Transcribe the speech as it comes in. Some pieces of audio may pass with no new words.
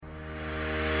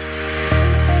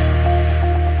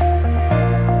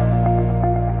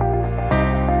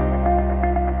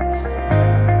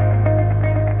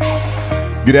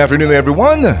Good afternoon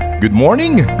everyone, good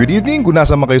morning, good evening kung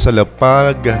nasa kayo sa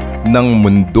lapag ng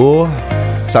mundo,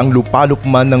 sa ang lupalop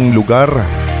man ng lugar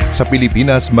sa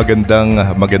Pilipinas.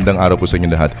 Magandang araw po sa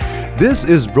inyo lahat. This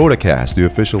is Rotacast,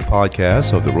 the official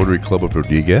podcast of the Rotary Club of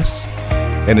Rodriguez.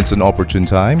 And it's an opportune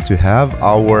time to have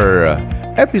our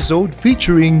episode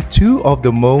featuring two of the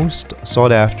most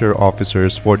sought-after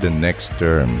officers for the next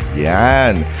term.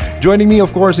 Yan. Joining me,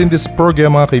 of course, in this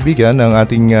program, mga kaibigan, ang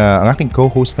aking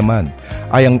co-host naman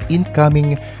ay ang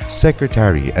incoming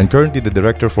secretary and currently the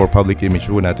director for public image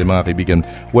po natin, mga kaibigan.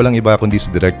 Walang iba kundi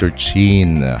si Director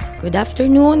Chin. Good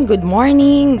afternoon, good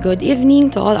morning, good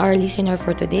evening to all our listeners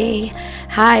for today.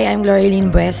 Hi, I'm Loreline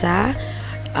Buesa.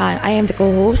 I am the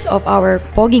co-host of our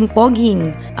Poging.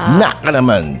 Naka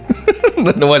naman!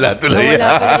 Nawala tuloy. Nawala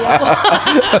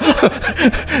ako.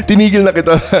 Tinigil na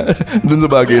kita dun sa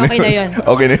bagay. Okay na yun.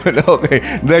 Okay na yun. Okay.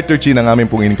 Director Chin, ang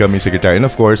aming pong incoming secretary. And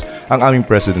of course, ang aming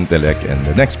president-elect and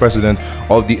the next president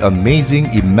of the amazing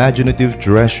Imaginative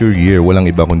Treasure Year. Walang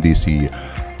iba kundi si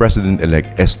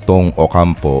President-elect Estong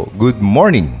Ocampo. Good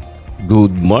morning!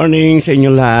 Good morning sa inyo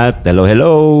lahat.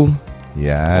 Hello.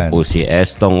 Yan. Ako si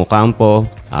Estong Ocampo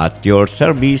at your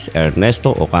service,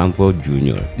 Ernesto Ocampo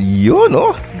Jr. Yun,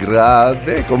 oh.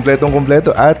 Grabe.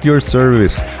 Kompletong-kompleto at your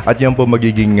service. At yan po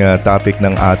magiging topic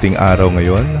ng ating araw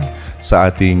ngayon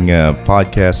sa ating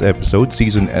podcast episode,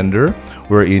 Season Ender,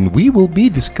 wherein we will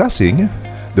be discussing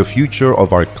the future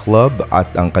of our club at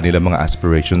ang kanilang mga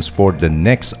aspirations for the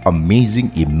next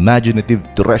amazing imaginative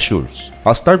treasures.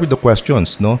 I'll start with the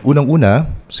questions, no?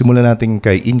 Unang-una, simulan natin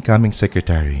kay incoming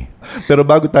secretary. Pero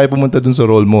bago tayo pumunta dun sa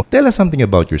role mo, tell us something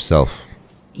about yourself.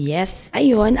 Yes,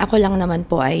 ayun, ako lang naman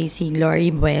po ay si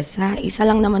Glory Buesa. Isa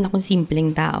lang naman akong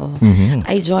simpleng tao.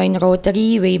 I joined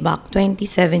Rotary way back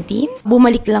 2017.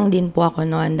 Bumalik lang din po ako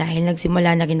noon dahil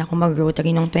nagsimula na rin ako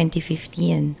mag-Rotary noong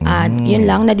 2015. At yun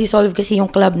lang, na-dissolve kasi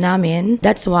yung club namin.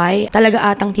 That's why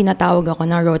talaga atang tinatawag ako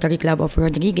ng Rotary Club of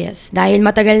Rodriguez. Dahil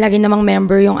matagal na rin namang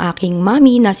member yung aking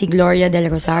mami na si Gloria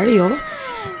Del Rosario.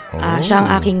 Siya ang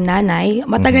aking nanay.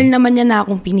 Matagal naman niya na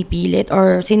akong pinipilit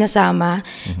or sinasama.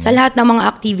 Sa lahat ng mga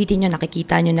activity niyo,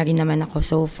 nakikita niyo na rin naman ako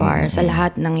so far. Sa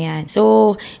lahat ng yan.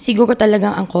 So, siguro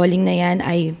talagang ang calling na yan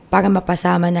ay para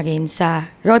mapasama na rin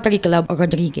sa Rotary Club of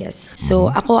Rodriguez.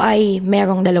 So, ako ay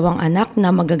merong 2 anak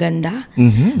na magaganda.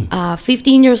 15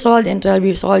 years old and 12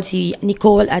 years old, si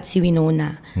Nicole at si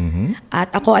Winona.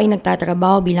 At ako ay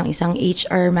nagtatrabaho bilang isang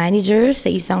HR manager sa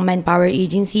isang manpower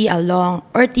agency along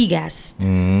Ortigas.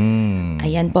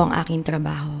 Ayan po ang aking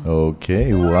trabaho.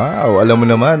 Okay, wow. Alam mo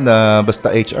naman na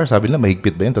basta HR, sabi nila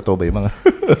mahigpit ba yun? Totoo ba yung mga...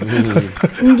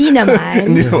 Hindi naman.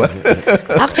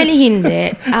 Actually,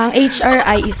 hindi. Ang HR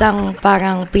ay isang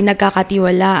parang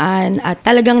pinagkakatiwalaan at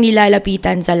talagang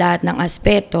nilalapitan sa lahat ng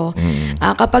aspeto.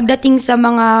 Kapag dating sa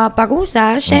mga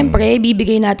parusa, syempre,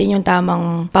 bibigay natin yung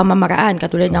tamang pamamaraan.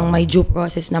 Katulad ng may due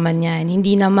process naman yan.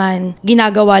 Hindi naman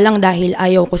ginagawa lang dahil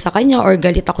ayaw ko sa kanya or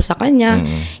galit ako sa kanya.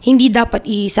 Hindi dapat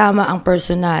isama ang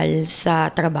personal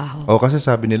sa trabaho. Kasi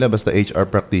sabi nila basta HR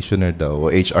practitioner daw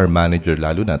o HR manager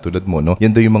lalo na tulad mo, no?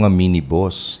 Yan daw yung mga mini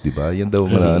boss, 'di ba? Yan daw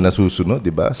nasusunod,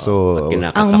 'di ba? So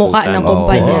ang mukha ng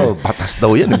kumpanya. Batas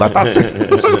daw 'yan, batas.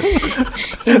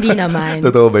 Hindi naman.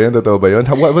 Totoo ba 'yan?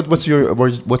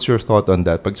 What's your thought on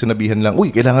that? Pag sinabihan lang, uy,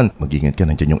 kailangan mag-ingat ka,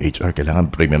 nandiyan yung HR, kailangan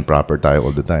prim and proper tayo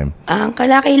all the time. Ang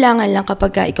kailangan lang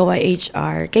kapag ikaw ay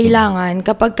HR, kailangan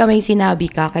kapag may sinabi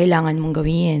ka, kailangan mong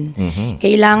gawin.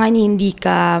 Kailangan hindi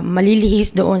ka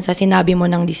malilihis doon sa sinabi mo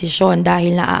ng desisyon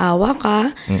dahil naaawa ka,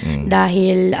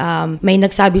 dahil may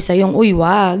nagsabi sa yung uy,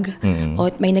 wag, o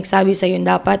may nagsabi sa yung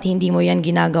dapat hindi mo yan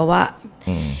ginagawa.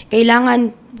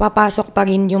 Kailangan papasok pa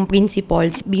rin yung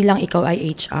principles bilang ikaw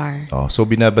ay HR. So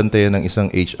binabantayan ng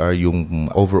isang HR yung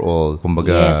overall,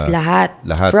 kumbaga... Yes, lahat.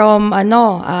 From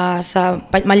sa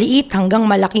maliit hanggang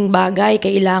malaking bagay,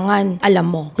 kailangan alam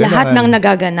mo. Lahat ng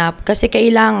nagaganap. Kasi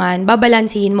kailangan,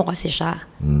 babalansihin mo kasi siya.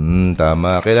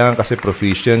 Tama. Kailangan kasi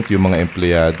proficient yung mga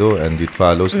empleyado and it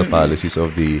follows the policies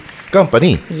of the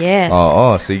company. Yes.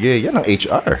 Sige. Yan ang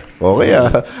HR. Okay.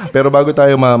 Pero bago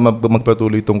tayo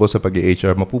magpatuloy tungkol sa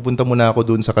pag-HR, mapupunta muna ako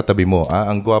dun sa katabi mo.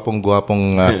 Ang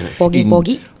gwapong-gwapong...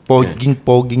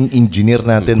 Poging engineer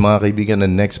natin, mga kaibigan,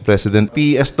 ng next president.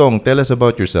 P. Estong, tell us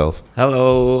about yourself.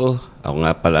 Hello. Ako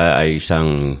nga pala ay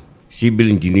isang civil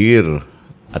engineer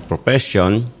at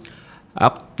profession.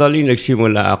 Actually,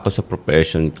 nagsimula ako sa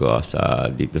profession ko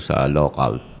dito sa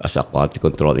local as a quality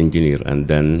control engineer and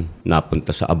then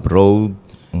napunta sa abroad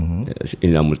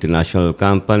in a multinational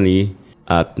company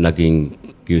at naging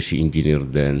QC engineer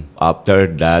din. After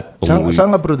that,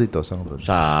 saan abroad dito?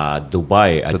 Sa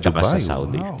Dubai at saka sa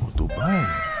Saudi. Wow, Dubai.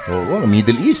 Oo,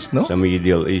 Middle East, no? Sa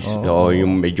Middle East. So,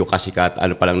 yung medyo kasikat,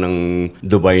 ano pa lang ng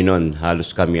Dubai noon,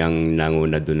 halos kami ang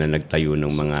nanguna doon na nagtayo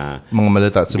ng mga Mga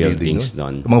sa buildings building,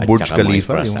 doon. Mga At Burj saka mga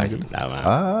Khalifa. infrastructure. Tama.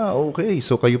 Okay.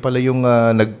 So kayo pala yung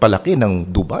nagpalaki ng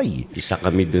Dubai. Isa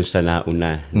kami doon sa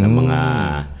nauna na mga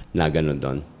na gano'n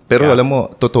doon. Pero alam mo,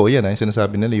 totoo yan. Yung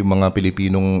sinasabi nila, yung mga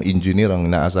Pilipinong engineer ang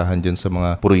naasahan dyan sa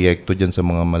mga proyekto dyan sa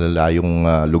mga malalayong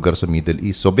lugar sa Middle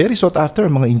East. So very sought after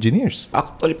ang mga engineers.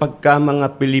 Actually, pagka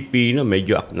mga Pilipino,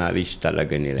 medyo acknowledge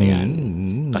talaga nila yan.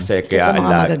 Kasi Isa sa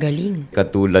mga magagaling.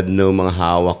 katulad ng mga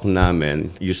hawak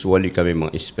namin, usually kami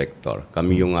mga inspector.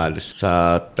 Kami yung alas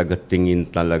sa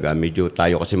tagatingin talaga. Medyo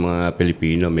tayo kasi mga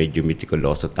Pilipino, medyo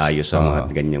meticuloso tayo sa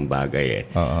mga ganyang bagay.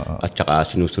 At saka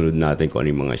sinusunod natin kung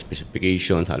ano yung mga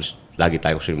specifications. Halos lagi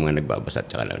tayo kasi mga nagbabasa at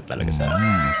saka lang talaga sa...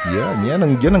 Yan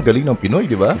ang galing ng Pinoy,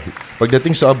 di ba?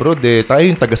 Pagdating sa abroad, tayo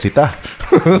yung taga-sita.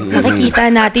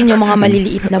 Nakikita natin yung mga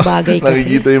maliliit na bagay kasi.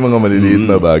 Nakikita yung mga maliliit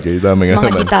na bagay. Tama nga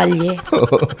Mga naman. detalye.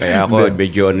 Kaya ako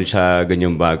medyo sa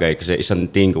ganyang bagay kasi isang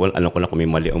thing, alam ko na kung may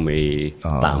mali o may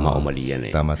tama o mali yan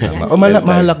eh. Tama.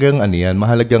 Mahalagang ano yan.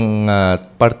 Mahalagang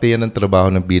parte yan ng trabaho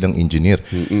ng bilang engineer.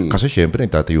 Kasi syempre,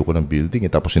 nagtatayo ko ng building.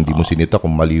 Tapos hindi mo sinita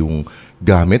kung mali yung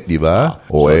gamit, di ba?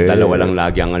 So, dalawa lang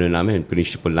lagi ang ano namin,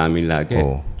 principle namin lagi.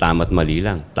 Tama at mali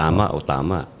lang. Tama o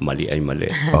tama, mali ay mali.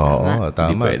 Oo,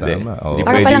 tama. Hindi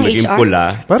Parang pwede palang maging HR. pula.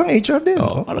 Parang HR din.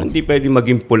 Parang hindi pwede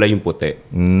maging pula yung puti.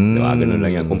 Diba? Ganun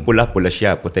lang yan. Kung pula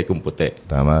siya. Puti kung puti.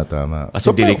 Tama. Kasi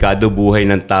delikado buhay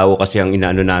ng tao kasi ang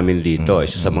inaano namin dito.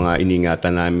 Isa sa mga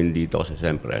iningatan namin dito kasi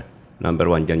siyempre, number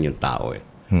one dyan yung tao eh.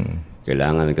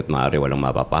 Kailangan hanggat maaari walang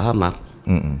mapapahamak.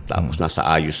 Tapos nasa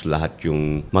ayos lahat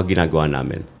yung mga ginagawa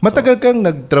namin. Matagal kang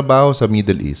nagtrabaho sa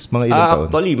Middle East? Mga ilang taon?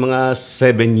 Actually, mga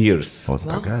 7 years. Oh,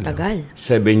 tagal. Tagal.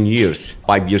 7 years.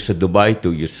 5 years sa Dubai,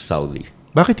 2 years sa Saudi.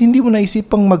 Bakit hindi mo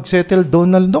naisipang mag-settle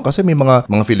doon na doon? Kasi may mga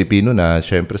Filipino na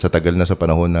syempre sa tagal na sa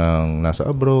panahon ng nasa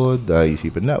abroad,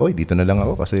 isipin na, dito na lang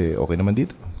ako kasi okay naman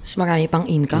dito. Mas marami pang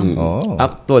income.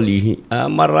 Actually,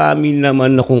 marami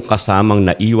naman akong kasamang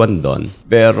naiwan doon.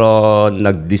 Pero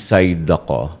nag-decide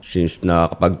ako since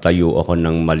nakapagtayo ako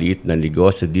ng maliit na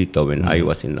negosyo dito when I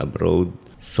was in abroad.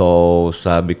 So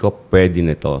sabi ko, pwede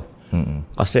nito.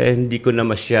 Kasi hindi ko na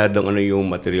masyadong yung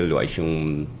material-wise,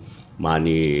 yung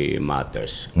money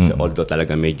matters. So, although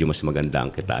talaga medyo mas maganda ang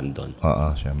kitaan doon.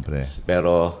 Oo, syempre.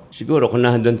 Pero siguro kung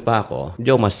nandun pa ako, hindi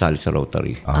ako masali sa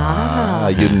Rotary.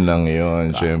 Yun lang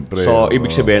yun, syempre. So, ibig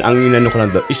sabihin, ang inano ko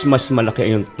lang doon is mas malaki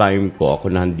yung time ko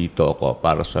kung nandito ako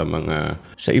para sa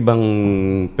ibang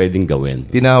pwedeng gawin.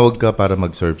 Tinawag ka para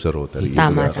mag-serve sa Rotary.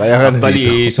 Tama. Kaya ka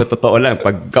Actually, sa totoo lang,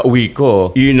 pagka uwi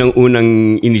ko, yun ang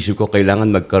unang inisip ko, kailangan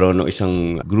magkaroon ng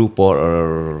isang grupo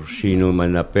or sino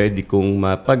man na pwede kong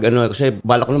kasi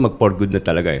balak ko na mag-for good na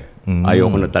talaga eh.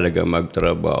 Ayaw ko na talaga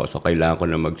magtrabaho. So, kailangan ko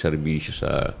na magserbisyo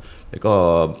sa...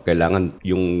 kailangan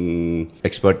yung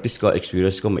expertise ko,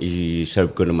 experience ko,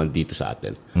 mai-serve ko naman dito sa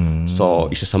atin.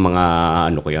 So, isa sa mga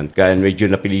ko yan. Kaya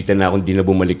medyo napilitan na akong di na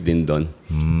bumalik din doon.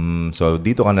 So,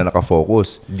 dito ka na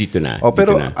nakafocus. Dito na.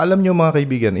 Pero dito na. alam nyo mga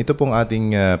kaibigan, ito pong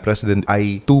ating president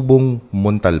ay Tubong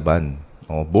Montalban.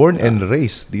 Born and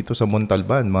raised dito sa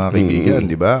Montalban, mga kaibigan,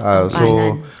 di ba?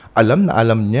 So,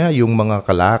 alam niya yung mga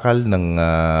kalakal ng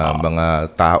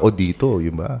mga tao dito, di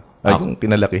ba? Yung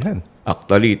pinalakihan.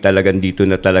 Actually, talagang dito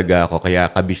na talaga ako. Kaya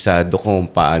kabisado kung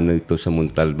paano ito sa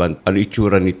Montalban. Ano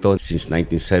itsura nito since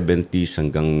 1970s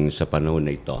hanggang sa panahon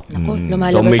na ito. Ako,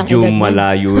 lumalabas So medyo ang edad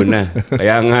malayo na.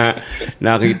 Kaya nga,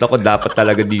 nakita ko dapat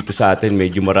talaga dito sa atin,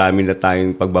 medyo marami na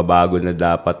tayong pagbabago na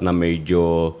dapat na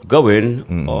medyo gawin.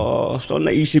 So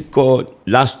naisip ko,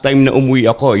 last time na umuwi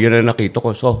ako, yun na nakita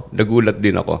ko. So nagulat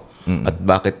din ako. At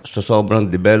bakit sa sobrang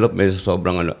development, sa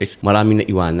sobrang maraming na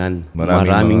iwanan.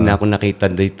 Maraming na ako nakita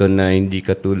dito na hindi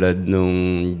katulad nung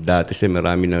dati kasi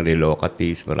marami ng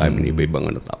relocatives, marami ng iba-ibang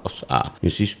Tapos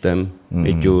yung system,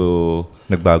 medyo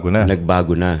nagbago na.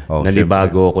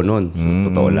 Nalibago ako noon.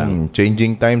 So, totoo lang.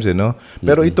 Changing times, no?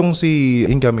 Pero itong si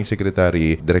incoming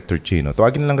Secretary, Director Chin,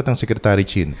 tawagin na lang kitang Secretary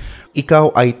Chin,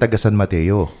 ikaw ay taga San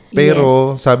Mateo.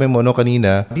 Pero sabi mo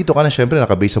kanina, dito ka na syempre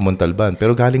nakabase sa Montalban.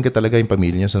 Pero galing ka talaga yung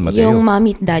pamilya niya sa San Mateo. Yung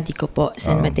mommy at daddy ko po,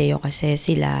 San Mateo, kasi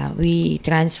sila, we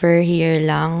transfer here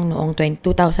lang noong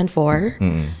 2004.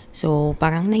 So,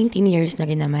 parang 19 years na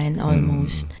rin naman,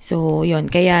 almost. So,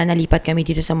 yun. Kaya nalipat kami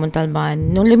dito sa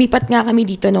Montalban. Nung lumipat nga kami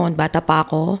dito noon, bata pa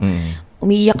ako,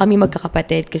 umiiyak kami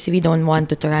magkakapatid kasi we don't want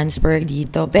to transfer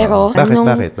dito. Pero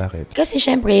Bakit? Kasi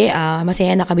syempre,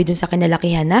 masaya na kami dun sa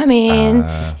kinalakihan namin,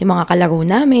 yung mga kalaro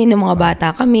namin, yung mga bata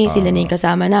kami, sila na yung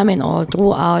kasama namin all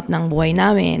throughout ng buhay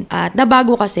namin. At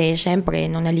nabago kasi, syempre,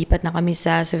 nung nalipat na kami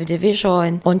sa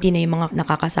subdivision, konti na yung mga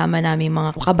nakakasama namin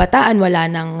mga kabataan, wala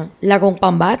nang larong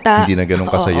pambata. Hindi na ganun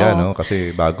kasaya, no?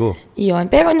 Kasi bago. Yun.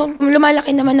 Pero nung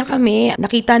lumalaki naman na kami,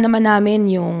 nakita naman namin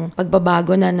yung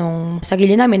pagbabago na nung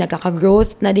sarili namin,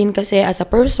 nagkaka-growth na din kasi as a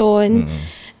person.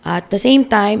 At the same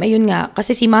time, ayun nga,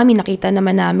 kasi si Mami nakita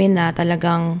naman namin na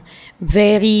talagang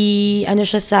very,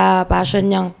 siya sa passion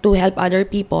niyang to help other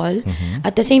people.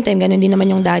 At the same time, ganun din naman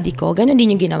yung daddy ko, ganun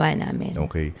din yung ginawa namin.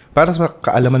 Okay. Para sa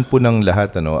kaalaman po ng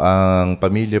lahat, ang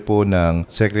pamilya po ng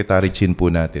Secretary Chin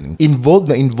po natin, involved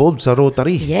sa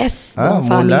Rotary. Yes, Mula buong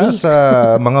family. sa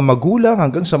mga magulang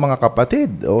hanggang sa mga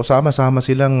kapatid. O sama-sama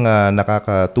silang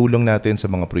nakakatulong natin sa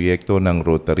mga proyekto ng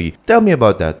Rotary. Tell me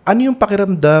about that. Ano yung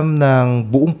pakiramdam ng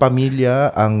buong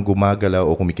pamilya ang gumagalaw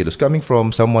o kumikilos? Coming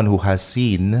from someone who has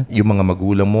seen yung mga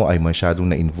magulang mo ay masyadong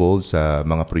na-involved sa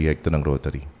mga proyekto ng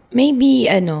Rotary.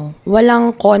 Maybe,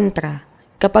 walang kontra.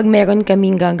 Kapag meron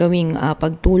kaming gagawing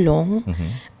pagtulong,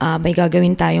 may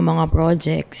gagawin tayong mga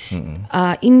projects.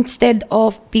 Instead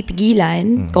of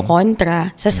pipigilan,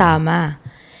 kukontra, sasama.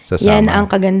 Yan ang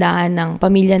kagandahan ng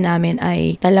pamilya namin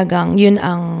ay talagang yun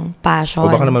ang passion.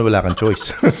 O baka naman wala kang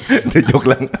choice. Joke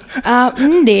lang.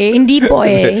 Hindi po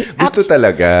eh. Gusto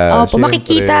talaga. Opo,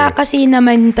 makikita kasi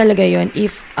naman talaga yun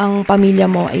if ang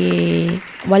pamilya mo ay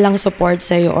walang support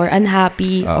sa'yo or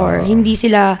unhappy or hindi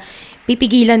sila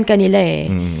pipigilan ka nila eh.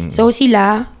 So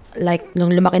sila, like,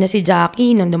 nung lumaki na si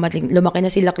Jackie, nung lumaki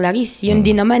na sila Clarice, yun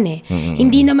din naman eh.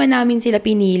 Hindi naman namin sila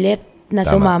pinilit na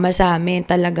sumama sa amin.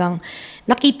 Talagang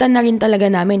nakita na rin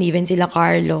talaga namin, even sila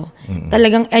Carlo.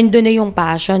 Talagang endo na yung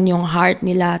passion, yung heart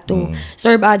nila to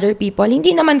serve other people.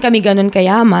 Hindi naman kami ganun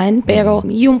kayaman, pero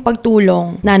yung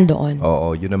pagtulong nandoon.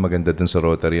 Oo, yun ang maganda dun sa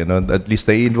Rotary. At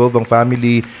least na-involve ang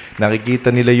family,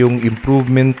 nakikita nila yung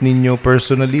improvement ninyo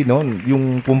personally, no?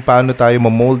 Yung kung paano tayo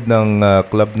mamold ng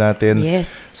club natin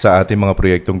sa ating mga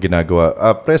proyektong ginagawa.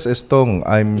 Pres Estong,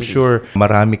 I'm sure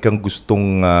marami kang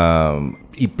gustong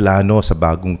iplano sa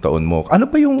bagong taon mo. Ano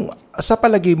ba yung, sa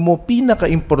palagay mo,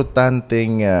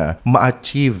 pinaka-importanteng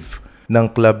ma-achieve ng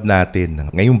club natin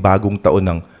ngayong bagong taon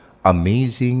ng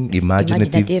Amazing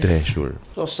Imaginative Treasure?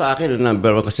 So sa akin,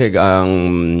 number one, kasi ang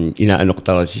inaano ko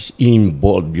talaga is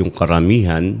involve yung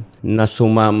karamihan na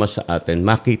sumama sa atin,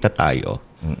 makita tayo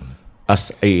as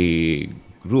a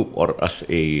group or as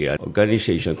a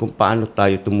organization kung paano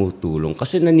tayo tumutulong.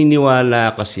 Kasi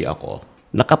naniniwala kasi ako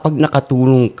na kapag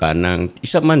nakatulong ka ng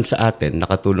isa man sa atin,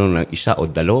 nakatulong ng isa o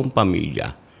dalawang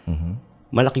pamilya,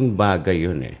 malaking bagay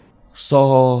yun eh.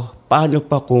 So, paano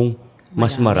pa kung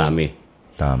mas marami?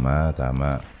 Tama.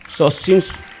 So,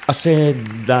 since kasi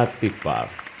dati pa,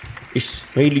 is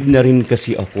mahilig na rin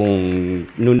kasi akong,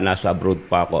 noon nasa abroad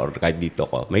pa ako or kahit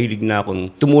dito ko, mahilig na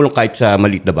akong tumulong kahit sa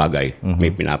maliit na bagay.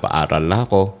 May pinapaaral na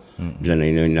ako, ilan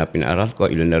na pinaaral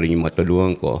ko, ilan na rin yung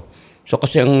matulungan ko. So,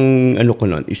 kasi ang ano ko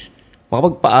noon is,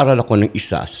 makapagpaaral ako ng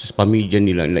isa sa pamilya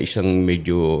nila na isang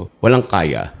medyo walang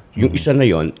kaya. Yung isa na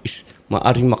yon is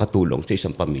maaring makatulong sa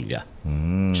isang pamilya.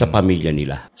 Sa pamilya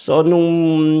nila. So, nung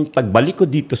pagbalik ko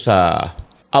dito sa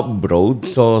abroad,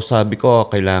 so sabi ko,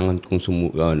 kailangan kong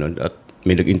at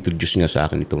may nag-introduce nga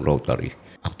sa akin itong Rotary.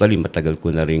 Actually, matagal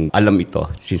ko na rin alam ito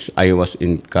since I was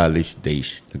in college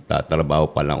days.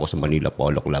 Nagtatrabaho pa lang ako sa Manila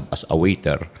Polo Club as a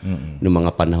waiter. Noong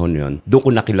mga panahon yon, doon ko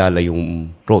nakilala yung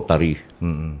Rotary.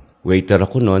 Waiter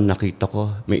ako noon, nakita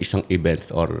ko may isang event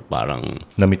or parang...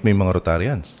 Na-meet mo yung mga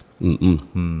Rotarians?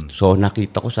 So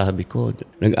nakita ko, sabi ko,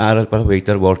 nag-aaral pala,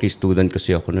 waiter, working student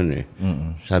kasi ako noon eh.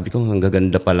 Sabi ko, ang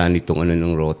gaganda pala nitong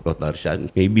ng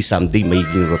Rotarians. Maybe someday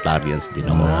magiging Rotarians din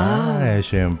ako.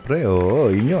 Siyempre,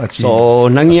 yun yung achieve. So,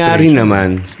 nangyari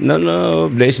naman,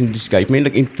 blessing in disguise, may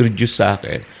nag-introduce sa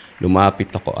akin,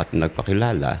 lumapit ako at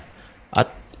nagpakilala,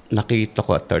 at nakita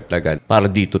ko at talaga,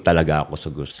 para dito talaga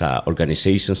ako sa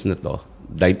organizations na to,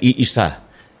 dahil iisa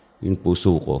yung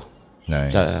puso ko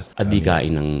sa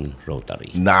adikain ng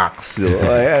Rotary. Nax!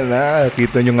 Ayan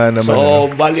kita nyo nga naman. So,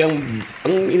 bali ang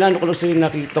inano ko lang sa'yo,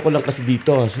 nakita ko lang kasi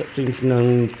dito, since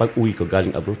nang pag-uwi ko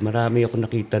galing abroad, marami ako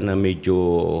nakita na medyo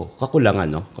kakulangan,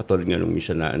 no? Katulad nga nung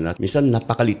minsan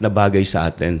napakalit na bagay sa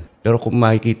atin. Pero kung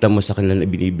makikita mo sa kanila na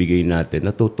binibigay natin,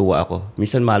 natutuwa ako.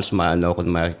 Minsan maano ako,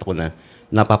 makikita ko na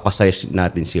napapasaya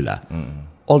natin sila.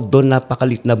 Although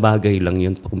napakalit na bagay lang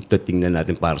yun kung titingnan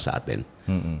natin para sa atin.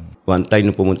 One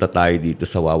time nung pumunta tayo dito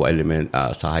sa Wawa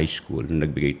sa high school,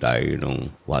 nagbigay tayo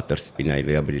ng water,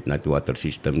 pinarehabilitate natin water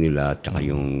system nila, tsaka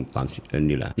yung pump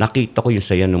system nila. Nakita ko yung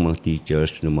saya ng mga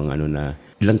teachers, ng mga na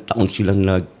ilang taon silang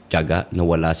nagtiyaga na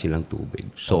wala silang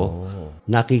tubig. So,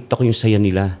 nakita ko yung saya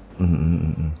nila.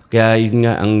 Kaya yun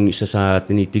nga, ang isa sa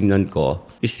tinitingnan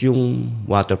ko is yung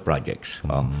water projects.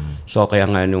 So, kaya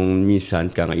nga nung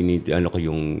minsan, kaya nga ko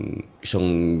yung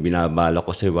isang binabala ko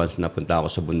sa once napunta ako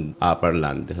sa upper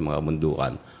land, sa mga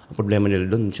bundukan. Ang problema nila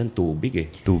doon, minsan tubig eh.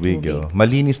 Tubig.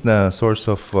 Malinis na source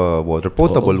of water.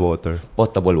 Potable water.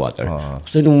 Potable water.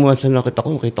 Kasi nung once na nakita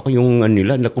ko yung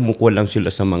nila, na kumukuha lang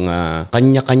sila sa mga,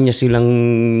 kanya-kanya silang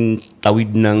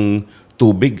tawid ng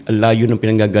tubig. Ang layo ng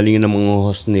pinanggagalingan ng mga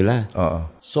host nila.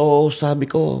 So, sabi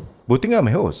ko, buti nga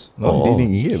may hose. No? Hindi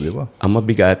niihiyab, di ba? ang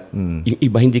mabigat, yung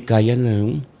iba hindi kaya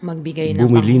na Magbigay ng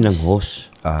bumili ng pang-host.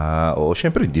 host. Oo,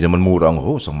 syempre, hindi naman mura ang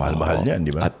hose. Ang mahal-mahal niyan,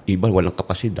 di ba? At iba walang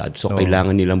kapasidad. So,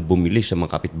 kailangan nilang bumili sa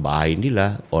mga kapitbahay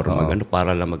nila or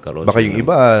para lang magkaroon. Baka yung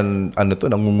iba,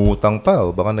 nangungutang pa.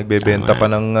 O baka nagbebenta pa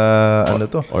ng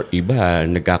Or iba,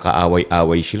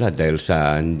 nagkakaaway-away sila dahil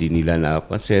sa hindi nila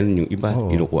napansin. Yung iba,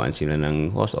 kinukuhaan sila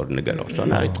ng host or nagano. So,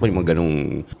 nakita ko yung mga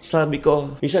ganong. Sabi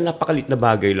ko, minsan napakalit na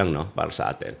bagay lang, no, para sa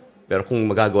atin. Pero kung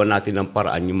magagawa natin ng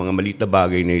paraan, yung mga maliit na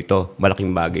bagay na ito,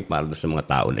 malaking bagay para sa mga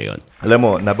tao na yon. Alam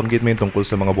mo, nabanggit mo yung tungkol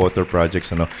sa mga water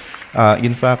projects.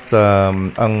 In fact,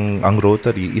 ang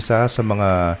Rotary, isa sa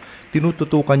mga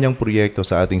tinututukan niyang proyekto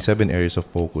sa ating 7 areas of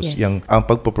focus, yung ang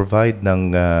pagpo-provide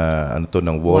ng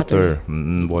ng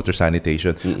water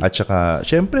sanitation. At saka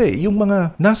syempre, yung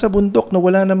mga nasa bundok na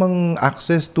wala namang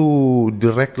access to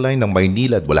direct line ng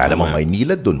Maynilad, wala namang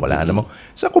Maynilad doon, wala namang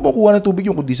saan kumukuha ng tubig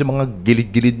yung kundi sa mga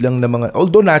gilid-gilid lang na mga,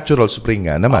 although natural spring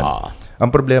nga naman. Ang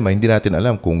problema, hindi natin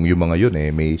alam kung yung mga yun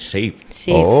may safe.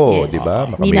 Yes. Di ba?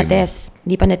 Hindi na-test.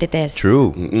 Hindi pa natitest. True.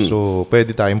 So,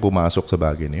 pwede tayong pumasok sa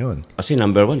bagay na yun. Kasi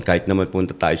number one, kahit naman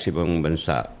punta tayo sa ibang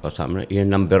bansa, yan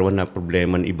number one na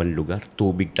problema ng ibang lugar.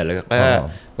 Tubig talaga. Kaya,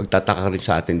 pagtataka rin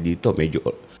sa atin dito, medyo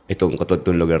itong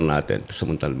katutong lugar natin sa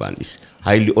Montalban is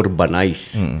highly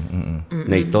urbanized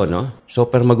na ito, no? So,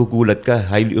 pero magugulat ka,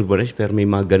 highly urbanized, pero may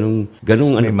mga ganung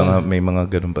may mga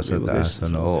ganun pa sa taas.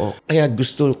 Oo. Kaya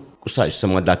gusto ko sa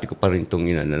mga dati ko pa rin itong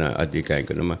na-advocatean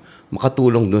ko naman,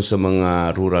 makatulong doon sa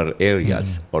mga rural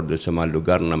areas or doon sa mga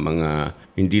lugar na mga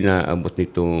hindi na abot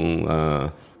nitong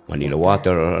Manila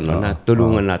Water or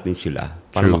tulungan natin sila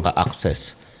para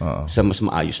maka-access sa mas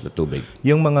maayos na tubig.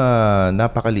 Yung mga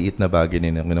napakaliit na bagay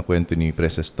na kinukwento ni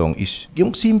Preses Tong is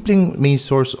yung simpleng may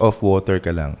source of water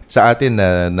ka lang. Sa atin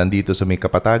na nandito sa may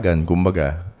kapatagan,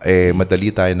 kumbaga, madali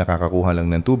tayo nakakakuha lang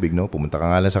ng tubig, no? Pumunta ka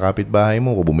nga lang sa kapitbahay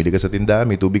mo, o bumili ka sa tindahan,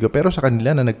 may tubig ka. Pero sa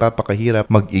kanila na nagpapakahirap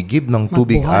mag-igib ng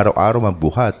tubig araw-araw,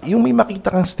 magbuhat. Yung may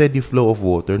makita kang steady flow of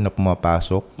water na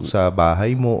pumapasok sa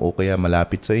bahay mo o kaya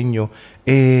malapit sa inyo,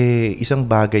 isang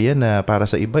bagay yan na para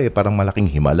sa iba, parang malaking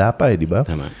himala pa, di ba?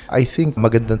 Tama. I think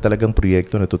magandang talagang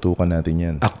proyekto na tutukan natin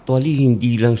yan. Actually,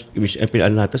 hindi lang,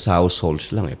 pinaan natin sa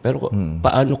households lang Pero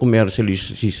paano commercial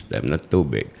system na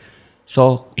tubig?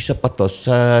 So, isa pa to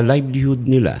sa livelihood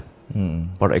nila.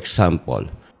 For example,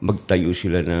 magtayo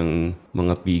sila ng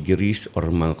mga piggeries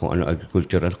or mga kung ano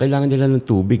agricultural. Kailangan nila ng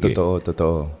tubig.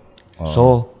 Totoo. So,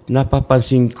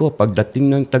 napapansin ko,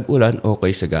 pagdating ng tag-ulan,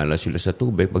 okay, sagana sila sa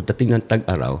tubig. Pagdating ng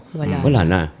tag-araw, wala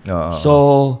na. So,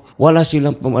 wala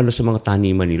silang sa mga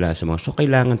taniman nila. So,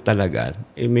 kailangan talaga,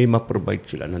 may ma-provide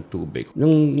sila ng tubig.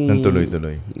 Ng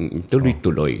tuloy-tuloy.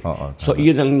 Tuloy-tuloy. So,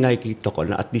 iyon ang nakikita ko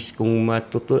na at least kung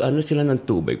sila ng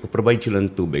tubig, provide sila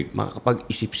ng tubig,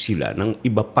 makakapag-isip sila ng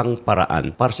iba pang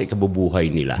paraan para sa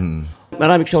ikabubuhay nila.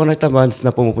 Marami kasi ako nakita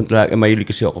na pumupunta, mahilig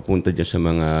kasi ako punta dyan sa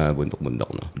mga bundok-bundok.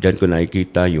 No? Diyan ko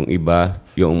nakikita yung iba,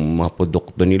 yung mga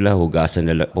produkto nila, hugasan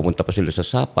nila, pupunta pa sila sa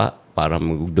sapa para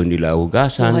doon nila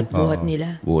hugasan. Buhat-buhat nila.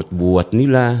 Buhat-buhat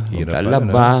nila,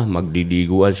 maglalaba,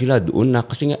 magdidiguan sila doon na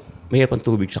kasi nga, mahirap ang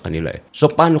tubig sa kanila So,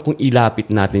 paano kung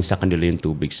ilapit natin sa kanila yung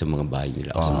tubig sa mga bahay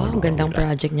nila? Gandang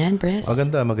project niyan, Pres.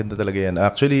 Maganda talaga yan.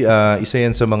 Actually, isa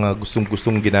yan sa mga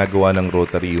gustong-gustong ginagawa ng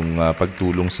Rotary, yung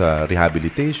pagtulong sa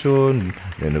rehabilitation,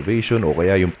 renovation, o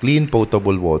kaya yung clean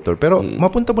potable water. Pero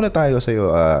mapunta muna tayo sa iyo,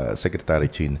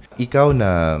 Secretary Chin. Ikaw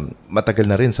na matagal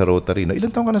na rin sa Rotary. No?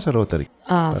 Ilan taon ka na sa Rotary?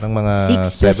 Ah, Parang mga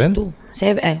 6 plus 7? 2.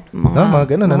 Mga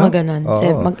ganun, ano? Mga ganun.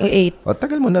 Oo. Mag-8.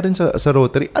 Tagal mo na rin sa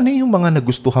Rotary. Ano yung mga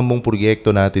nagustuhan mong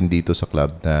proyekto natin dito sa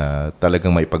club na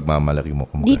talagang may pagmamalaki mo?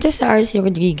 Kumbaga? Dito sa RC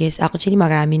Rodriguez, actually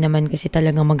marami naman kasi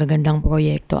talagang magagandang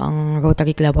proyekto ang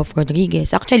Rotary Club of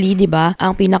Rodriguez. Actually, di ba,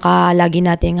 ang pinaka-lagi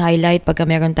nating highlight pagka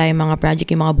meron tayong mga project,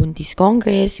 yung mga Buntis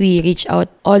Congress, we reach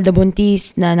out all the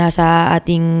buntis na nasa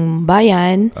ating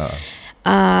bayan.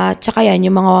 Tsaka yan,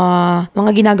 yung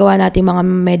mga ginagawa natin mga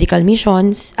medical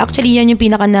missions. Actually, yan yung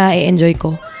pinaka na-enjoy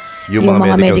ko. Yung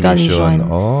mga medical mission.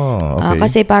 Oh, okay.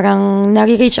 Kasi parang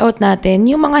nare-reach out natin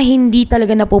yung mga hindi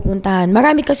talaga napupuntahan.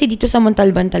 Marami kasi dito sa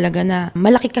Montalban talaga na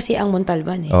malaki kasi ang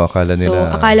Montalban eh. Akala nila. So,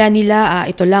 akala nila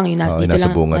ito lang, yung dito nasa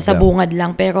lang, bungad nasa lang. bungad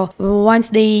lang. Pero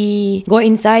once they go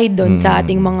inside doon sa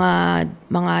ating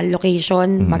mga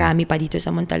location, marami pa dito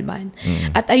sa Montalban.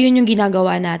 At ayun yung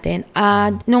ginagawa natin.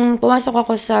 Nung pumasok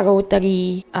ako sa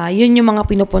Rotary, yun yung mga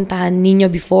pinupuntahan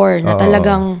ninyo before na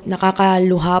talagang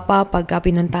nakakaluha pa pagka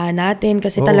pinuntahan natin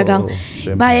kasi talagang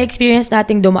may experience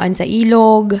nating dumaan sa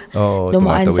ilog,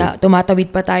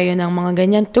 tumatawid pa tayo ng mga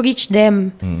ganyan to reach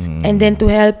them and then to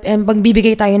help and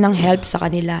magbibigay tayo ng help sa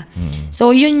kanila.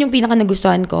 So yun yung pinaka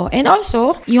nagustuhan ko. And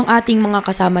also, yung ating mga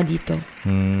kasama dito.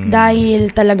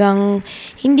 Dahil talagang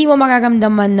hindi mo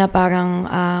mararamdaman na parang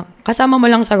kasama mo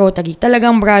lang sa Rotary.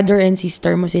 Talagang brother and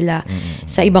sister mo sila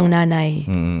sa ibang nanay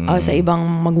o sa ibang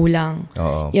magulang.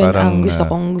 Yun ang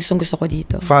gusto ko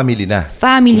dito. Family na.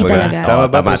 Family talaga. Tama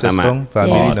ba, Tama.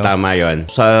 Family, Yes. no? Tama yun.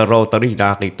 Sa Rotary,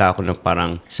 nakakita ko ng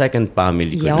parang second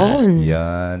family ko na. Yun.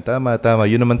 Yan, tama.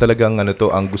 Yun naman talaga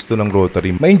ang gusto ng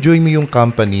Rotary. Ma-enjoy mo yung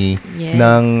company Yes.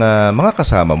 ng mga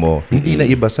kasama mo. Hindi na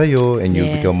iba sa'yo and you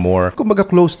Yes. become more, kumbaga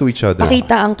close to each other.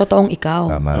 Pakita ang totoong ikaw.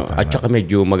 Tama. At saka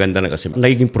medyo maganda na kasi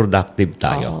nagiging productive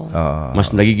tayo. Oo.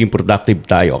 Mas nagiging productive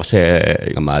tayo kasi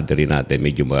kamadri natin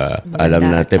medyo alam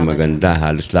natin sama-sama. maganda.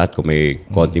 Halos lahat kung may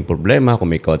konting problema,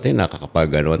 kung may konting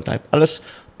nakakapaganoan tayo. Halos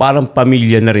parang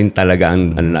pamilya na rin talaga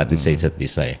ang natin sa isa't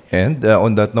isa eh. And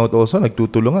on that note also,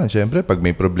 nagtutulungan. Siyempre, pag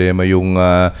may problema yung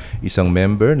isang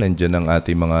member, nandiyan ang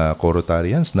ating mga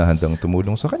Corotarians na handang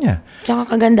tumulong sa kanya.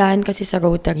 Tsaka kagandahan kasi sa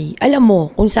Rotary, alam mo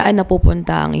kung saan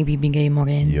napupunta ang ibibigay mo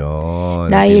rin.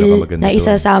 Yun. Dahil pinakamaganda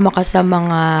naisasama ka sa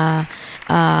mga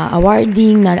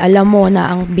awarding na alam mo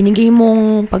na ang binigay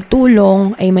mong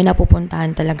pagtulong ay may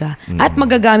napupuntahan talaga. At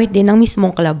magagamit din ng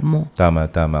mismong club mo. Tama.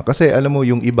 Kasi alam mo,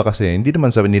 yung iba kasi, hindi naman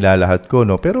sa nilalahat ko,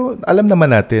 no? Pero alam naman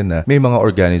natin na may mga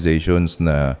organizations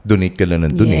na donate ka lang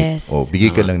ng donate. Yes. O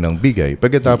bigay ka lang ng bigay.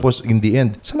 Pagkatapos, in the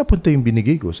end, saan napunta yung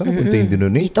binigay ko? Saan napunta yung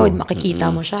dinonate Dito, ko?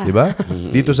 makikita mo siya. Diba?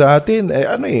 Dito sa atin,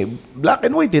 black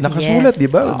and white, nakasulat, Yes.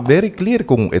 diba? Very clear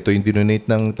kung ito yung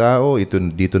dinonate ng tao, ito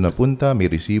dito napunta,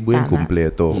 may resibo yan, Tama.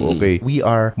 kumpleto. Okay? We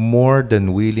are more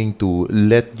than willing to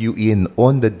let you in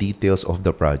on the details of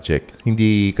the project.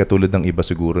 Hindi katulad ng iba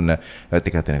siguro na,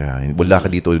 teka, wala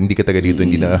ka dito, hindi ka taga dito,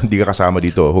 hindi ka kasama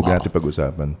dito, huwag natin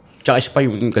pag-usapan. Tsaka isa pa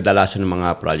yung kadalasan ng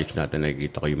mga projects natin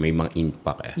nakikita ko yung may mga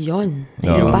impact eh. Yun.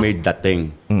 Yung may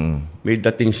dating. May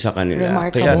dating sa kanila.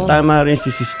 Remarkable. Kaya tama rin si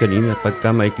Sis kanina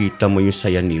pagka makikita mo yung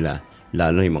saya nila,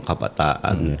 lalo yung mga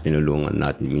kabataan, tinulungan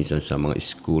natin minsan sa mga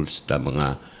schools,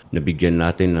 mga nabigyan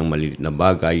natin ng maliit na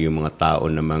bagay, yung mga tao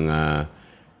na mga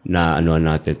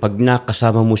natin. Pag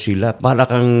nakasama mo sila, para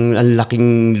kang ang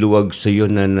laking luwag sa iyo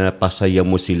na napasaya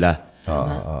mo sila.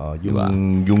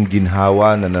 Yung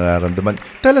ginhawa na nararamdaman.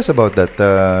 Tell us about that.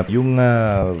 Yung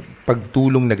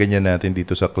pagtulong na ganyan natin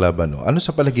dito sa club, ano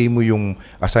sa palagay mo yung,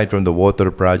 aside from the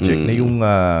water project, na yung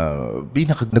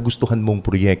nagustuhan mong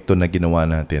proyekto na ginawa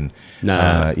natin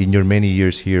in your many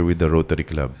years here with the Rotary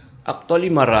Club? Actually,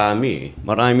 marami.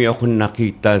 Marami akong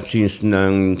nakita since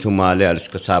nang sumali. Alas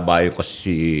kasabayo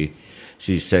kasi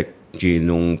si Sec G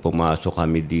nung pumasok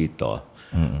kami dito.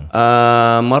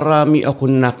 Marami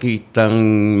akong nakitang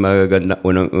magaganda.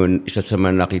 Isa sa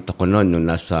mga nakita ko noon, nung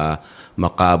nasa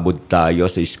Makabud tayo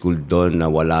sa school doon na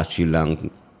wala silang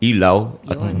ilaw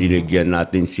at dinigyan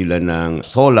natin sila ng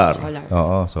solar.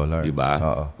 Oo, solar. Diba?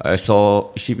 Oo. So,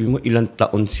 isipin mo, ilang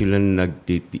taon sila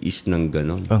nagtitiis ng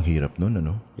ganon. Ang hirap nun,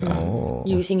 ano? Oo.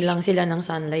 Using lang sila ng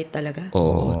sunlight talaga.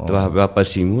 Oo.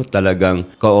 Papasin mo,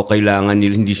 talagang kailangan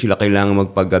nila, hindi sila kailangan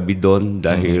magpagabi doon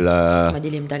dahil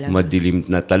Madilim talaga. madilim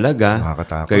na talaga.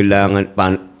 Nakakatakot. Kailangan,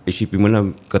 isipin mo na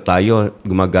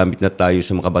gumagamit na tayo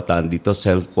sa mga kabataan dito,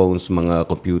 cellphones, mga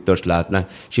computers, lahat na.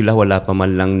 Sila wala pa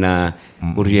man lang na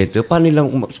kuryente. Paano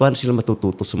sila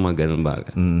matututo sa mga ganun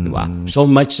bagay? Diba? So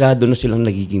much doon na silang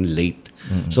nagiging late.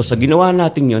 So sa ginawa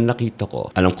natin yon, nakita ko,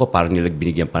 alam ko parang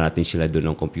binigyan pa natin sila doon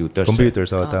ng computers.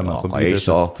 Computers, tama. Okay, Computers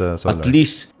so at solar. at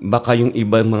least baka yung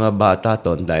ibang mga bata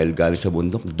dahil galing sa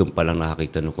bundok, doon pa lang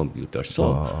nakakita ng computer.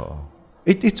 So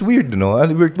It's weird, no?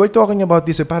 We're talking about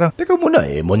this, parang, teka muna,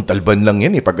 Montalban lang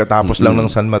yan pagkatapos lang ng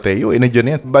San Mateo,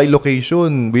 nandiyan yan. By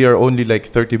location, we are only like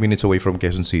 30 minutes away from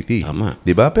Quezon City. Tama.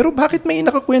 Diba? Pero bakit may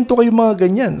nakakwento kayo mga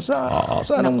ganyan?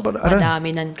 Saan ang Madami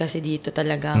nan kasi dito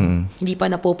talagang hindi pa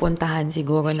napupuntahan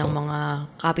siguro ng mga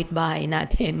kapitbahay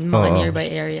natin, mga nearby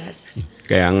areas.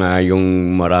 Kaya nga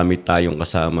yung marami tayong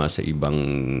kasama sa ibang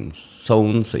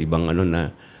zone, sa ibang na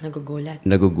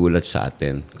nagugulat sa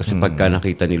atin. Kasi pagka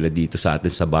nakita nila dito sa atin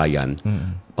sa bayan,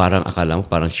 parang akala mo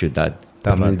parang syudad.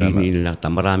 Tama. Hindi nila.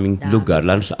 Maraming lugar,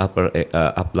 lalo sa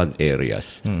upland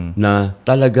areas, na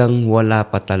talagang wala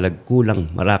pa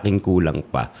maraking kulang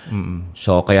pa.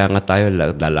 So kaya nga tayo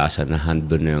dalasan na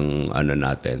handon yung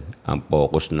natin, ang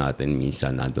focus natin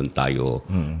minsan nandun tayo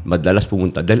madalas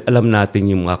pumunta dahil alam natin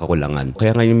yung mga kakulangan.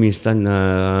 Kaya ngayon minsan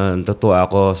natutuwa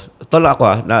ako,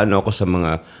 na ako sa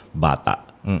mga bata.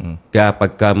 Kaya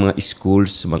pagka mga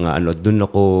schools, mga doon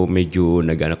ako medyo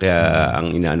kaya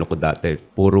ang inaano ko dati,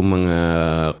 puro mga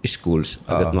schools,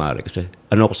 agad maaari kasi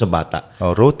ako sa bata.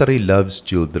 Rotary loves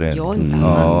children. Yun,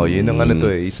 yun ang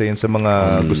isa yan sa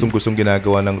mga gustong-gustong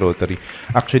ginagawa ng Rotary.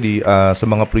 Actually, sa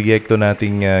mga proyekto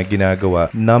nating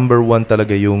ginagawa, number 1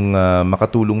 talaga yung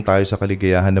makatulong tayo sa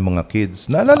kaligayahan ng mga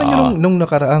kids. Naalala niyo nung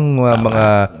nakaraang mga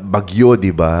bagyo,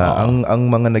 di ba? Ang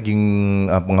mga naging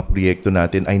mga proyekto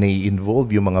natin ay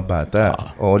nai-involve yung mga bata.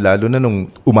 Lalo na nung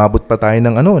umabot pa tayo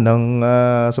ng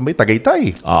sa may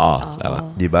Tagaytay.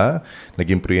 Tama. Di ba?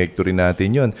 Naging proyekto rin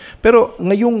natin yun. Pero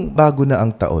ngayong bago na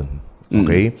ang taon,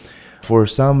 okay? For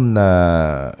some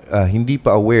na hindi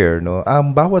pa aware, no, ang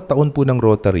bawat taon po ng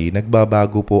Rotary,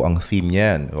 nagbabago po ang theme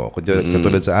niyan.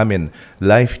 Katulad sa amin,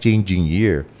 life-changing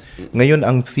year. Ngayon,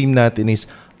 ang theme natin is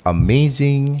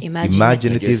Amazing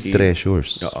Imaginative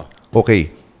Treasures.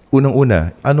 Okay.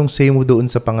 Unang-una, anong say mo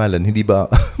doon sa pangalan? Hindi ba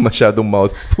masyadong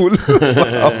mouthful?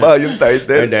 Mahaba yung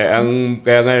title.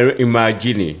 Kaya nga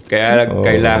imagine Kaya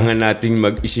kailangan nating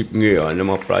mag-isip ngayon ng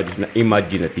mga project na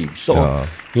imaginative. So,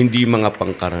 hindi mga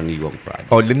pangkaraniwang project.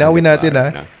 Linawin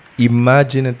natin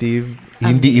imaginative,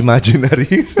 hindi imaginary.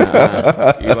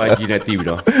 Imaginative,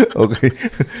 no? Okay.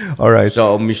 Alright.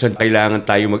 So, minsan kailangan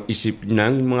tayo mag-isip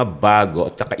ng mga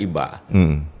bago at kakaiba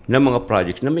na mga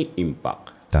projects na may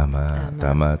impact. Tama.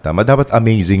 Dapat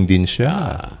amazing din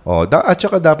siya. At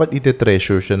saka dapat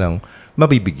ite-treasure siya ng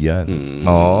mabibigyan.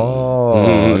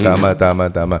 Tama.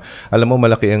 Alam mo,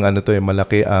 malaki ang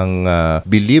malaki ang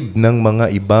believe ng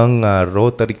mga ibang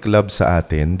Rotary Club sa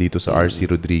atin dito sa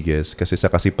RC Rodriguez kasi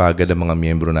sa kasipagan ng mga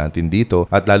miyembro natin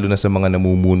dito at lalo na sa mga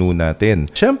namumuno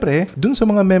natin. Siyempre, dun sa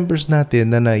mga members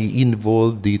natin na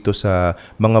nai-involve dito sa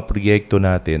mga proyekto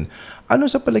natin, ano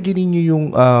sa palagay ninyo yung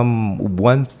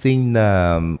one thing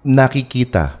na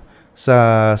nakikita sa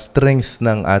strength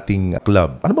ng ating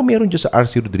club? Ano ba meron dyan sa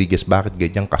RC Rodriguez? Bakit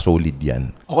ganyang kasolid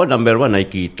yan? Ako, number 1,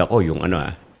 nakikita ko yung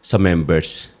sa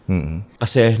members.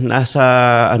 Kasi nasa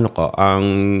ang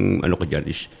ko dyan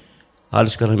is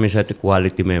halos karamihan sa ating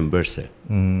quality members.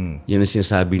 Yan ang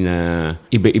sinasabi na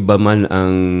iba-iba man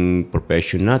ang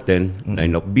profession natin,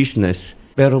 line of business,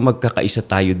 pero magkakaisa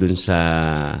tayo dun sa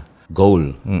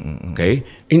goal. Okay?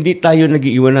 Hindi tayo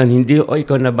nag-iiwanan. Hindi,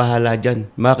 ikaw na bahala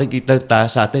dyan. Makikita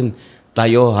sa atin,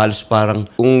 tayo halos parang,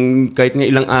 kung kahit nga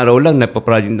ilang araw lang,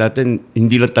 napaproject natin,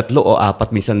 hindi lang 3 o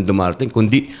 4 minsan dumarating,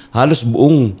 kundi halos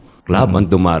buong club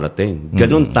ang dumarating.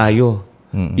 Ganon tayo.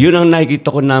 Yun ang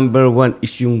nakikita ko, number 1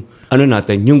 is yung,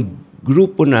 natin, yung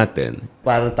grupo natin.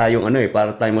 Parang tayong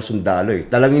parang tayong masundalo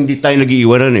Talagang hindi tayo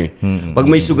nag-iiwanan Pag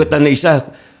may sugatan na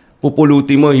isa,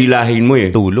 pupulutin mo, hilahin mo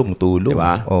Tulong.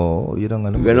 Diba? Yun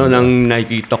ang Ganon ang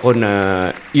nakikita ko na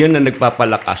yan ang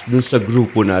nagpapalakas dun sa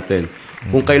grupo natin.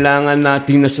 Kung kailangan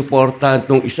natin na suportahan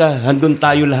itong isa, handun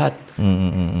tayo lahat.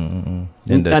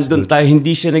 Handun tayo,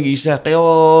 hindi siya nag-isa. Kaya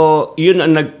yun ang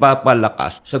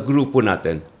nagpapalakas sa grupo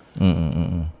natin.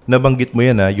 Nabanggit mo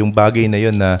yan yung bagay na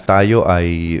yun na tayo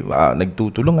ay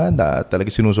nagtutulungan na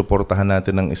talaga sinusuportahan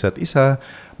natin ng isa't isa.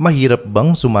 Mahirap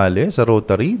bang sumali sa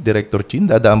Rotary, Director Chin?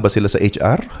 Dadaan ba sila sa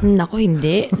HR? Naku,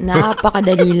 hindi.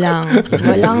 Napakadali lang.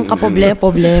 Walang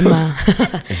problema.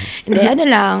 Hindi,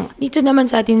 lang. Dito naman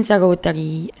sa atin sa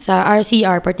Rotary, sa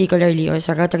RCR particularly or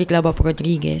sa Rotary Club of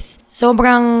Rodriguez,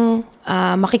 sobrang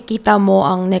makikita mo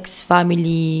ang next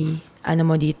family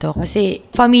mo dito. Kasi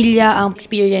familia ang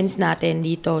experience natin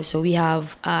dito. So we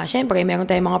have, syempre, meron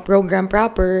tayong mga program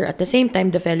proper at the same time,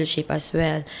 the fellowship as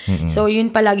well. So yun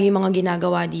palagi yung mga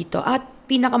ginagawa dito. At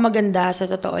pinakamaganda sa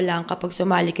totoo lang kapag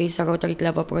sumali kayo sa Rotary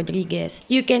Club of Rodriguez,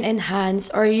 you can enhance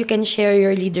or you can share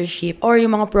your leadership or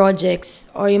yung mga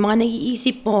projects or yung mga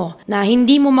naiisip mo na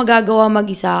hindi mo magagawa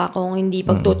mag-isa kung hindi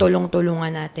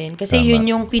pagtutulong-tulungan natin. Kasi yun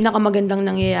yung pinakamagandang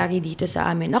nangyayari dito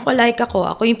sa amin.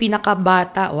 Ako yung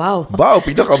pinakabata. Wow. Wow,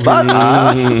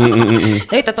 pinakabata.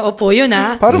 Ay, totoo po yun,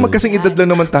 ha? Parang magkasing edad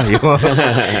lang naman tayo.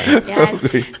 Yan.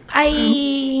 Ay,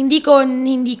 hindi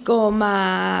ko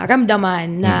maramdaman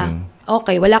na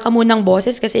okay, wala ka munang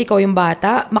boses kasi ikaw yung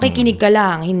bata, makikinig ka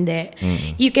lang, hindi.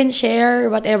 You can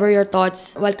share whatever your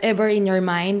thoughts, whatever in your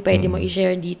mind, pwede mo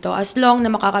i-share dito as long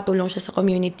na makakatulong siya sa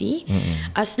community,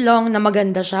 as long na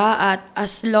maganda siya, at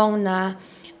as long na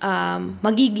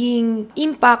magiging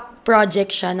impact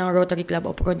project siya ng Rotary Club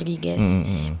of Rodriguez.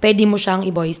 Pwede mo siyang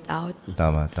i-voice out.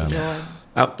 Tama.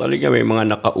 Actually, may mga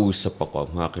nakausap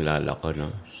ako, mga kilala ko,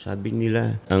 no? Sabi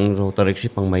nila, ang Rotary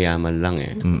pang mayaman lang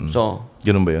eh. So,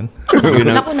 Ganun ba yun?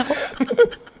 Naku.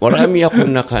 marami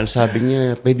akong sabi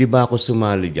niya, pwede ba ako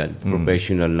sumali dyan?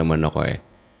 Professional naman ako eh.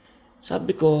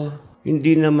 Sabi ko,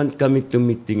 hindi naman kami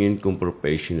tumitingin kung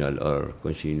professional or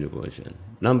kung sino po siya.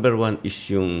 Number one is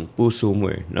yung puso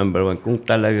mo eh. Number one, kung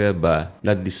talaga ba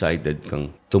na-decided kang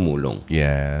tumulong.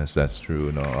 Yes, that's true.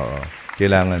 No?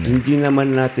 Kailangan. Hindi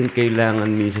naman natin kailangan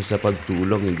minsan sa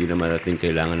pagtulong, hindi naman natin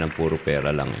kailangan ng puro pera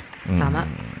lang eh. Tama.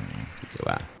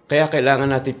 Diba? Kaya kailangan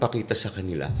natin pakita sa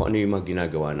kanila kung ano yung mga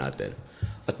ginagawa natin.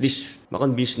 At least,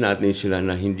 makonvince natin sila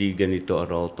na hindi ganito ang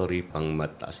Rotary pang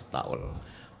mata sa tao.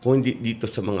 Kung hindi dito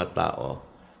sa mga tao,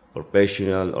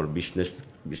 professional or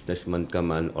businessman ka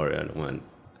man or ano man,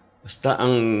 basta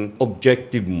ang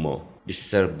objective mo is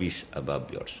service above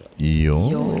yourself.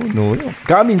 Yun. No.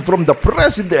 Coming from the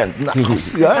president.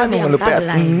 Nasabi ang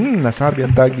tagline. Nasabi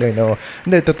ang tagline. No.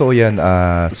 Hindi, totoo yan.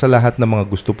 Sa lahat ng mga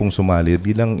gusto pong sumali,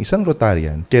 bilang isang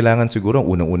Rotarian, kailangan siguro ang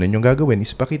unang-una nyo gagawin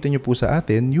is pakita nyo po sa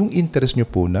atin yung interest nyo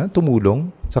po na tumulong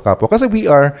sa kapwa. Kasi we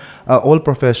are all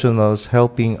professionals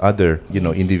helping other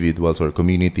individuals or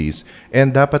communities.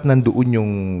 And dapat nandoon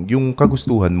yung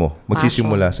kagustuhan mo.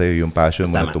 Magsisimula sa'yo yung passion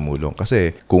mo na tumulong.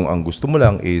 Kasi kung ang gusto mo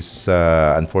lang is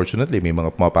unfortunately, may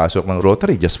mga pumapasok ng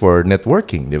Rotary just for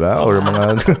networking, di ba? Or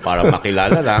mga... Para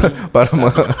makilala lang.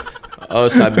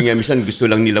 Sabi nga, minsan gusto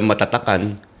lang nilang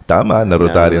matatakan. Tama, na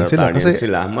Rotarian sila. Kasi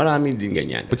marami din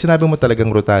ganyan. pag sinabi mo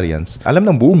talagang Rotarians, alam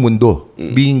ng buong mundo,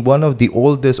 being one of the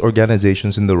oldest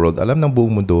organizations in the world, alam ng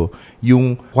buong mundo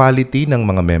yung quality ng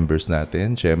mga members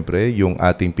natin. Siyempre, yung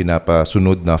ating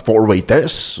pinapasunod na 4-way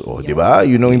test. Di ba?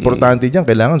 Yun ang importante dyan.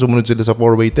 Kailangan sumunod sila sa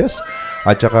 4-way test.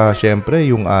 At saka, siyempre,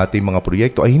 yung ating mga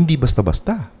proyekto ay hindi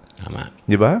basta-basta. Tama.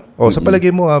 Di ba? Sa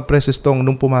palagay mo, Preses Tong,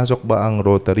 nung pumasok ba ang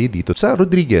Rotary dito sa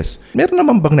Rodriguez, meron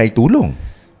naman bang naitulong?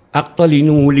 Actually,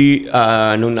 nung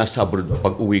nung nasa abroad,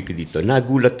 pag-uwi ko dito,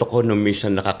 nagulat ako nung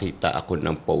minsan nakakita ako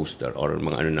ng poster or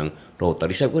mga ng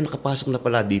Rotary. Sabi ko, nakapasok na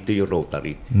pala dito yung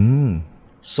Rotary.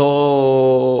 So,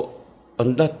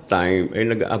 on that time, ay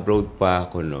nag-abroad pa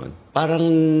ako noon. Parang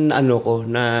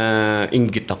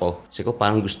na-inggit ako. Kasi ko,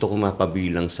 parang gusto ko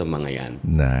mapabilang sa mga yan.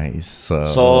 Nice.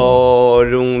 So,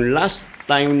 nung last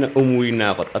time na umuwi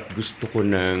na ako at gusto ko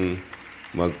ng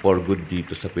mag-for good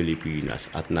dito sa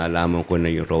Pilipinas at nalaman ko na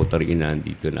yung Rotary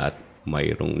nandito na at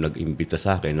mayroong nag-imbita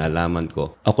sa akin, nalaman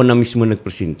ko, ako na mismo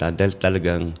nagpresenta dahil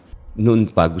talagang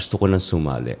noon pa gusto ko nang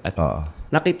sumali. At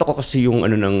nakita ko kasi yung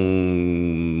ng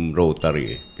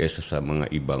Rotary kaysa sa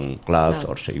mga ibang clubs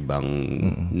or sa ibang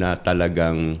na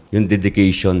talagang yung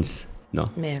dedications, no?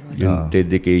 Meron. Yung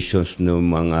dedications ng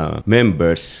mga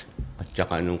members at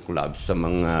saka nung club sa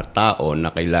mga tao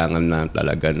na kailangan na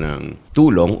talaga ng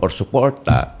tulong or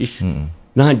suporta is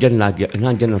nandiyan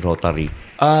ang Rotary.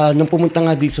 Nung pumunta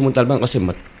nga dito sa Montalban kasi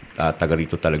taga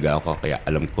rito talaga ako kaya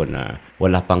alam ko na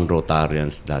wala pang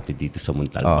Rotarians dati dito sa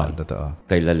Montalban. Totoo.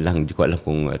 Kailan lang, hindi ko alam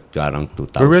kung parang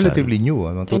 2000. We're relatively new,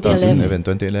 2011.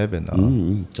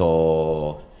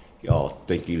 So,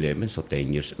 2011, so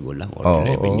 10 years ago lang or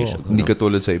 11 years ago. Hindi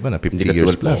katulad sa iba na 50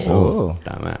 years plus.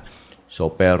 Tama. So,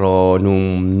 pero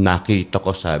nung nakita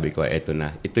ko, sabi ko, ito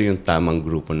yung tamang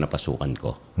grupo na pasukan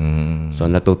ko. So,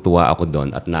 natutuwa ako doon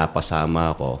at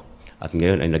napasama ako. At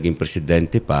ngayon ay naging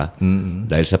presidente pa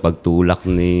dahil sa pagtulak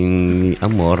ni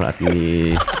Amor at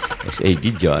ni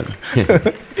SAG John.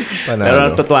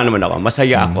 Pero natutuwa naman ako.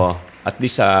 Masaya ako. At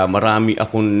least marami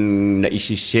akong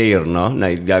naisi-share, no?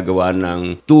 Na gagawa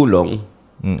ng tulong.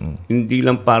 Hindi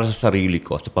lang para sa sarili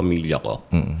ko, sa pamilya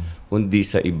ko. Kundi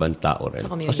sa ibang tao rin.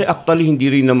 Kasi actually,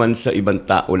 hindi rin naman sa ibang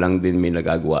tao lang din may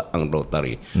nagagawa ang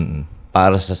Rotary.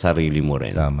 para sa sarili mo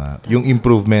rin. Tama. Yung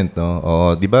improvement, no? Oo,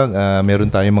 di ba, meron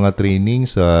tayong mga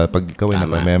trainings pag ikaw ay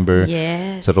naka-member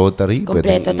Yes. sa Rotary.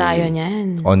 Kompleto tayo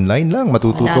niyan. Online lang,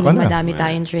 matututo ka na. Madami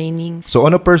tayong training. So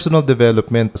on a personal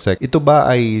development, Sec, ito ba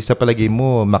ay sa palagay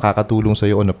mo makakatulong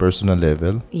sa'yo on a personal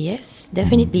level? Yes,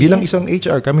 definitely. Bilang yes. isang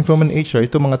HR, coming from an HR,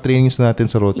 ito mga trainings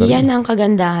natin sa Rotary. Yan ang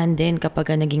kagandahan din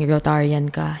kapag naging Rotarian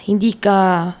ka. Hindi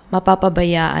ka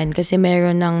mapapabayaan kasi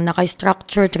meron ng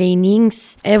naka-structure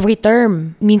trainings every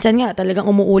term. Minsan nga talagang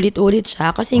umuulit-ulit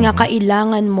siya kasi nga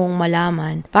kailangan mong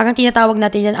malaman. Parang tinatawag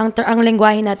natin yan, ang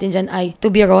lengguwahe natin dyan ay to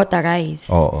be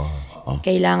Rotarized. Oo.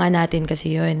 Kailangan natin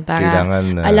kasi yun. Para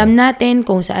Kailangan, alam natin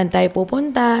kung saan tayo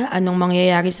pupunta, anong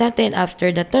mangyayari sa atin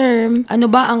after the term,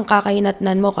 ano ba ang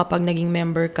kakahinatnan mo kapag naging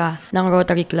member ka ng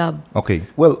Rotary Club. Okay.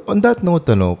 Well, on that note,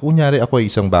 kunyari ako ay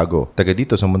isang bago, taga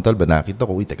dito sa Montalban, nakita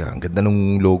ko, ang ganda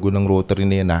ng logo ng Rotary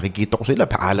na yan, nakikita ko sila,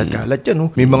 pakalat-kalat yan, no?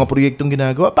 May mga proyektong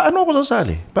ginagawa. Paano ako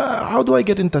sasali? How do I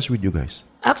get in touch with you guys?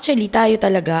 Actually, tayo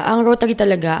talaga, ang Rotary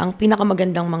talaga, ang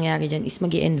pinakamagandang mangyari dyan is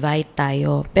mag-i-invite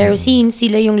tayo. Pero since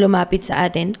sila yung lumapit sa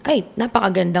atin, ay,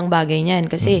 napakagandang bagay niyan.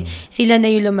 Kasi sila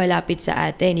na yung lumalapit sa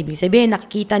atin. Ibig sabihin,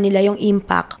 nakikita nila yung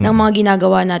impact ng mga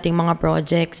ginagawa nating mga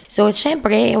projects. So,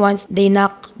 syempre, once they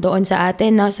knock doon sa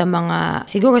atin, sa mga,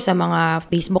 siguro sa mga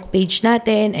Facebook page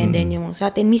natin, and then yung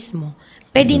sa atin mismo,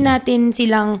 pwede natin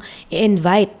silang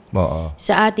i-invite Oo.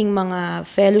 sa ating mga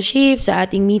fellowship, sa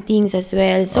ating meetings as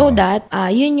well. So that,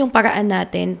 yun yung paraan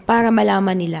natin para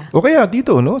malaman nila. O kaya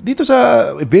dito, no? Dito sa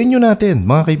venue natin,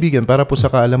 mga kaibigan, para po sa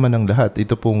kaalaman ng lahat,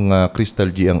 ito pong Crystal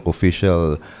G ang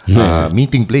official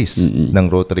meeting place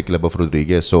ng Rotary Club of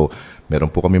Rodriguez. So,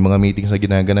 meron po kami mga meetings na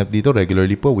ginaganap dito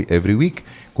regularly po, every week.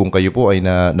 Kung kayo po ay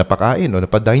napakain o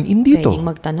napadine in dito, Pwedeng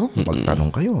magtanong.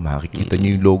 magtanong kayo, makikita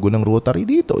niyo yung logo ng Rotary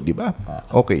dito, di ba?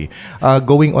 Okay.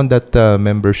 Going on that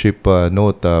membership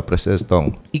note, Pres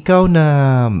Estong, ikaw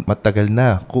na matagal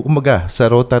na, kumaga sa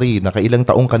Rotary, nakailang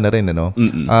taong ka na rin, ano?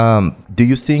 Do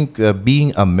you think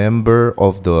being a member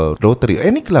of the Rotary,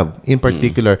 any club in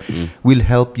particular, will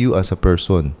help you as a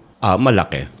person?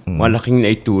 Malaki. Malaking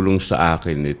naitulong sa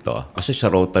akin ito. Kasi sa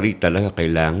Rotary talaga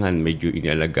kailangan medyo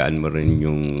inalagaan mo rin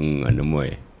yung ano mo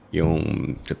yung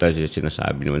total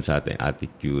sinasabi naman sa atin,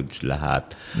 attitudes,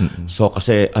 lahat. So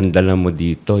kasi ang dala mo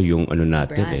dito yung ano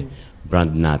natin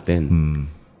brand natin.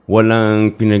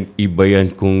 Walang pinag-iba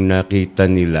yan kung nakita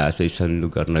nila sa isang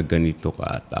lugar na ganito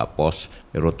ka, tapos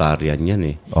Rotarian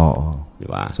yan Oo.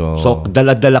 Diba? So,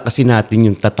 dala-dala kasi natin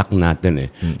yung tatak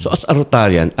natin So as a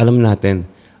Rotarian, alam natin,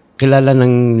 kilala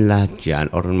ng lahat yan,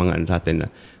 or mga natin na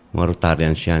mga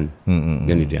Rotarians yan.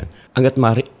 Ganito yan. Hanggat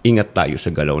maaari, ingat tayo sa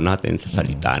galaw natin, sa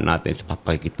salita natin, sa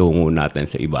papakitungo natin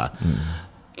sa iba.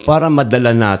 Para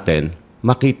madala natin,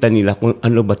 makita nila kung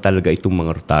ano ba talaga itong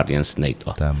mga Rotarians na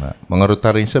ito. Tama. Mga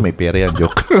Rotarians may pera yan,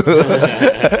 joke.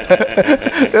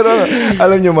 Pero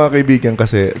alam nyo mga kaibigan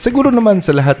kasi, siguro naman sa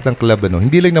lahat ng club,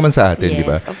 hindi lang naman sa atin, Yes, di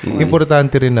ba? of course.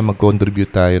 Importante rin na mag-contribute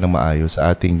tayo ng maayos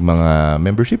sa ating mga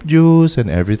membership dues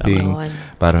and everything. Tama.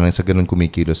 Para nang sa ganun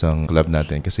kumikilos ang club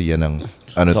natin. Kasi yan ang,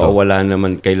 Wala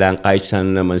naman, kailangan kahit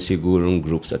saan naman sigurong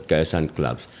groups at kahit saan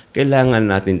clubs, kailangan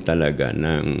natin talaga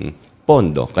ng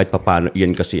pondo, kahit paano,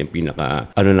 yan kasi yung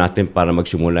pinaka, natin para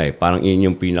magsimula Parang yun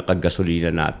yung pinaka-gasolina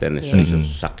natin sa isang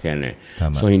sasakyan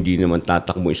Tama. So, hindi naman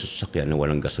tatakbo isang sasakyan na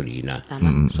walang gasolina.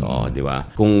 So, di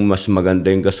ba? Kung mas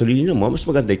maganda yung gasolina mo, mas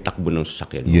maganda yung takbo ng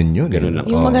sasakyan mo. Yun. Ganun lang.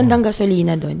 Yung magandang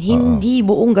gasolina doon, hindi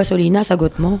buong gasolina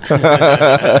sagot mo.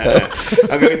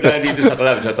 Ang gawin na dito sa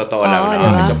club, sa totoo lang, Oo,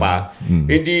 diba? isa pa,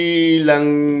 hindi lang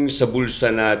sa bulsa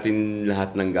natin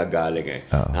lahat ng gagaling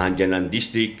Nandiyan ang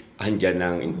district, andyan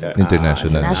ng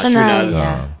International. National,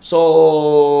 yeah.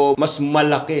 So, mas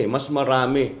malaki, mas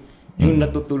marami yung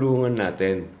natutulungan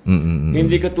natin.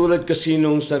 Hindi katulad kasi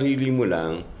nung sarili mo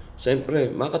lang,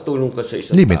 siyempre, makatulong ka sa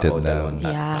isang Limited tao. lang.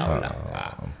 Tao lang.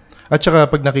 At saka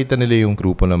pag nakita nila yung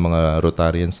grupo ng mga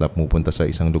Rotarians na pumupunta sa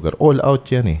isang lugar, all out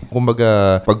yan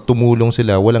Kumbaga, pag tumulong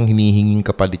sila, walang hinihinging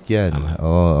kapalit yan.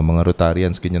 Ang mga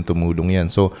Rotarians, ganyan tumulong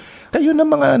yan. So, kayo na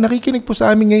mga nakikinig po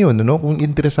sa amin ngayon, kung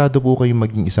interesado po kayong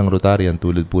maging isang Rotarian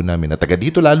tulad po namin, at taga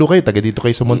dito taga dito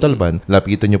kayo sa Montalban,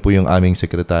 lapitan niyo po yung aming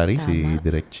secretary, si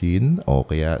Direk Chin, o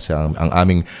kaya ang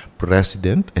aming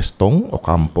President, Estong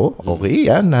Ocampo. Okay,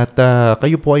 yan. At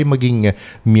kayo po ay maging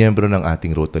miyembro ng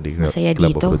ating Rotary Masaya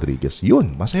Club dito. of Rodriguez.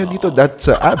 Yun, masaya dito. That's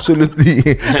absolutely...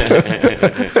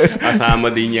 Kasama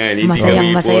din yan. Hindi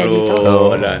Masayang kami masaya puro, dito.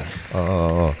 wala.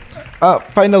 Oo.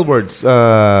 Final words,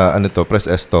 Pres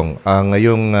Estong.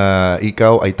 Ngayong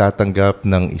ikaw ay tatanggap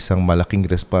ng isang malaking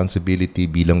responsibility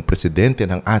bilang presidente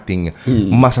ng ating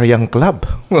masayang club.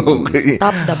 Okay.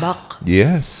 Top the back.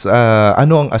 Yes.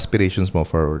 Ano ang aspirations mo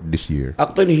for this year?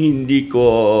 Actually, hindi ko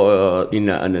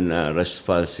inaano na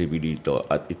responsibility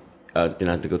at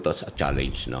tinatanggap ko to as a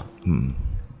challenge, no?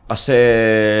 Kasi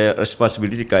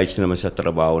responsibility kahit naman sa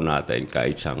trabaho natin,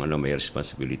 kahit sa may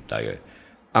responsibility tayo.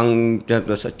 Ang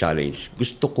tinatanggap sa challenge,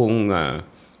 gusto kong,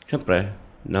 siyempre,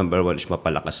 number one is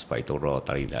mapalakas pa itong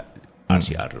Rotary na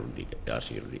RC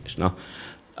Rodriguez, no?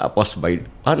 Tapos,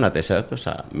 paano natin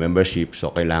sa membership,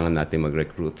 so kailangan natin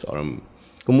mag-recruit or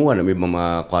kumuha na may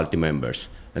mga quality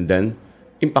members. And then,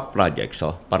 impact projects,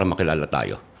 so, para makilala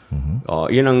tayo.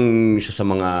 Yan ang isa sa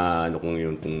mga kung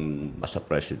basta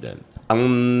president. Ang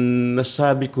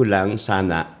nasabi ko lang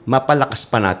sana mapalakas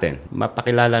pa natin,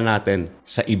 mapakilala natin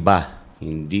sa iba,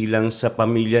 hindi lang sa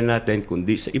pamilya natin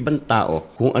kundi sa ibang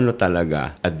tao kung ano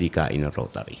talaga adhikain ng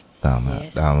Rotary. Tama,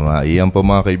 tama. Iyan po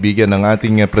mga kaibigan ng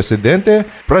ating presidente,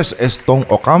 Pres Estong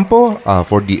Ocampo,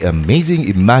 for the Amazing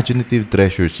Imaginative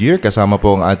Treasures Year. Kasama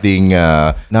po ang ating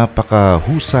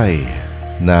napakahusay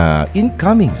na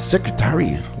incoming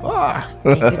secretary.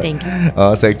 Thank you.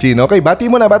 Sec Chin. Okay, bati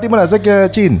mo na, Sec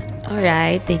Chin.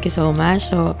 Alright, thank you so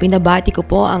much. So, pinabati ko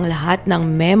po ang lahat ng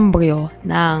membro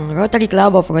ng Rotary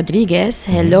Club of Rodriguez.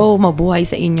 Hello, mabuhay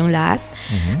sa inyong lahat.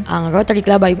 Ang Rotary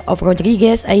Club of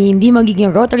Rodriguez ay hindi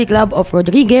magiging Rotary Club of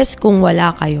Rodriguez kung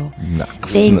wala kayo.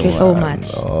 Thank you so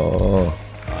much.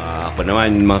 Ako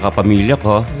naman, mga kapamilya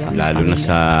ko, Yan, lalo na kapamilya.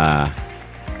 sa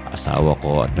asawa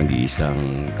ko at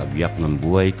nag-iisang kabiyak ng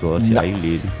buhay ko, si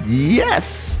Aileen.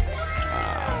 Yes!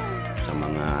 Sa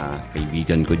mga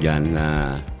kaibigan ko dyan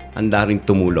na handa rin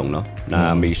tumulong, no?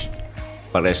 Na may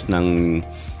pares ng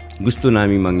gusto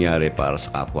namin mangyari para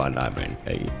sa kapwa namin.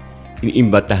 Ay,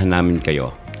 iniimbatahan namin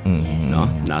kayo, no?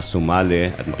 Na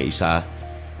sumali at makiisa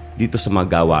dito sa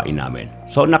mga gawain namin.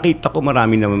 So nakita ko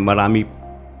marami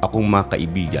akong mga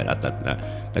kaibigan at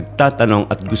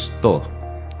nagtatanong at gusto.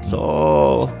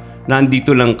 So,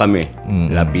 nandito lang kami.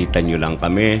 Lapitan nyo lang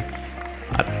kami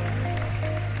at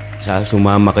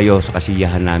sumama kayo sa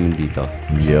kasiyahan namin dito.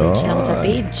 Message lang sa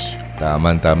page.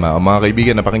 Tama. Mga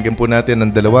kaibigan, napakinggan po natin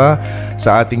ang dalawa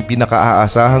sa ating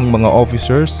pinaka-aasahang mga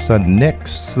officers sa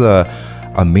next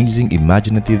Amazing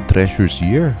Imaginative Treasures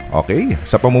Year. Okay,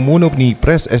 sa pamumuno ni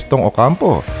Pres Estong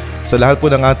Ocampo. Sa lahat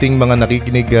po ng ating mga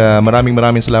nakikinig,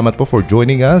 maraming salamat po for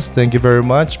joining us. Thank you very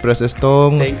much, Pres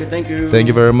Estong. Thank you.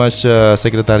 Thank you very much,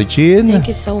 Secretary Chin.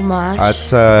 Thank you so much. At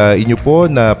sa inyo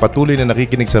po na patuloy na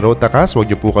nakikinig sa Rotacast,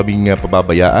 huwag niyo po kaming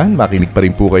pababayaan. Makinig pa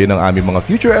rin po kayo ng aming mga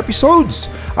future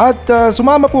episodes. At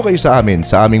sumama po kayo sa amin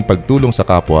sa aming pagtulong sa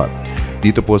kapwa.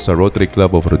 Dito po sa Rotary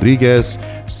Club of Rodriguez,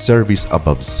 Service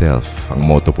Above Self, ang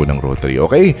motto po ng Rotary.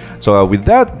 Okay? So with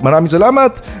that, maraming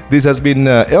salamat. This has been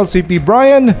LCP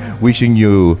Brian, wishing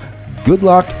you good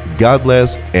luck, God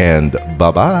bless, and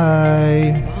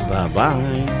bye-bye.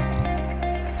 Bye-bye.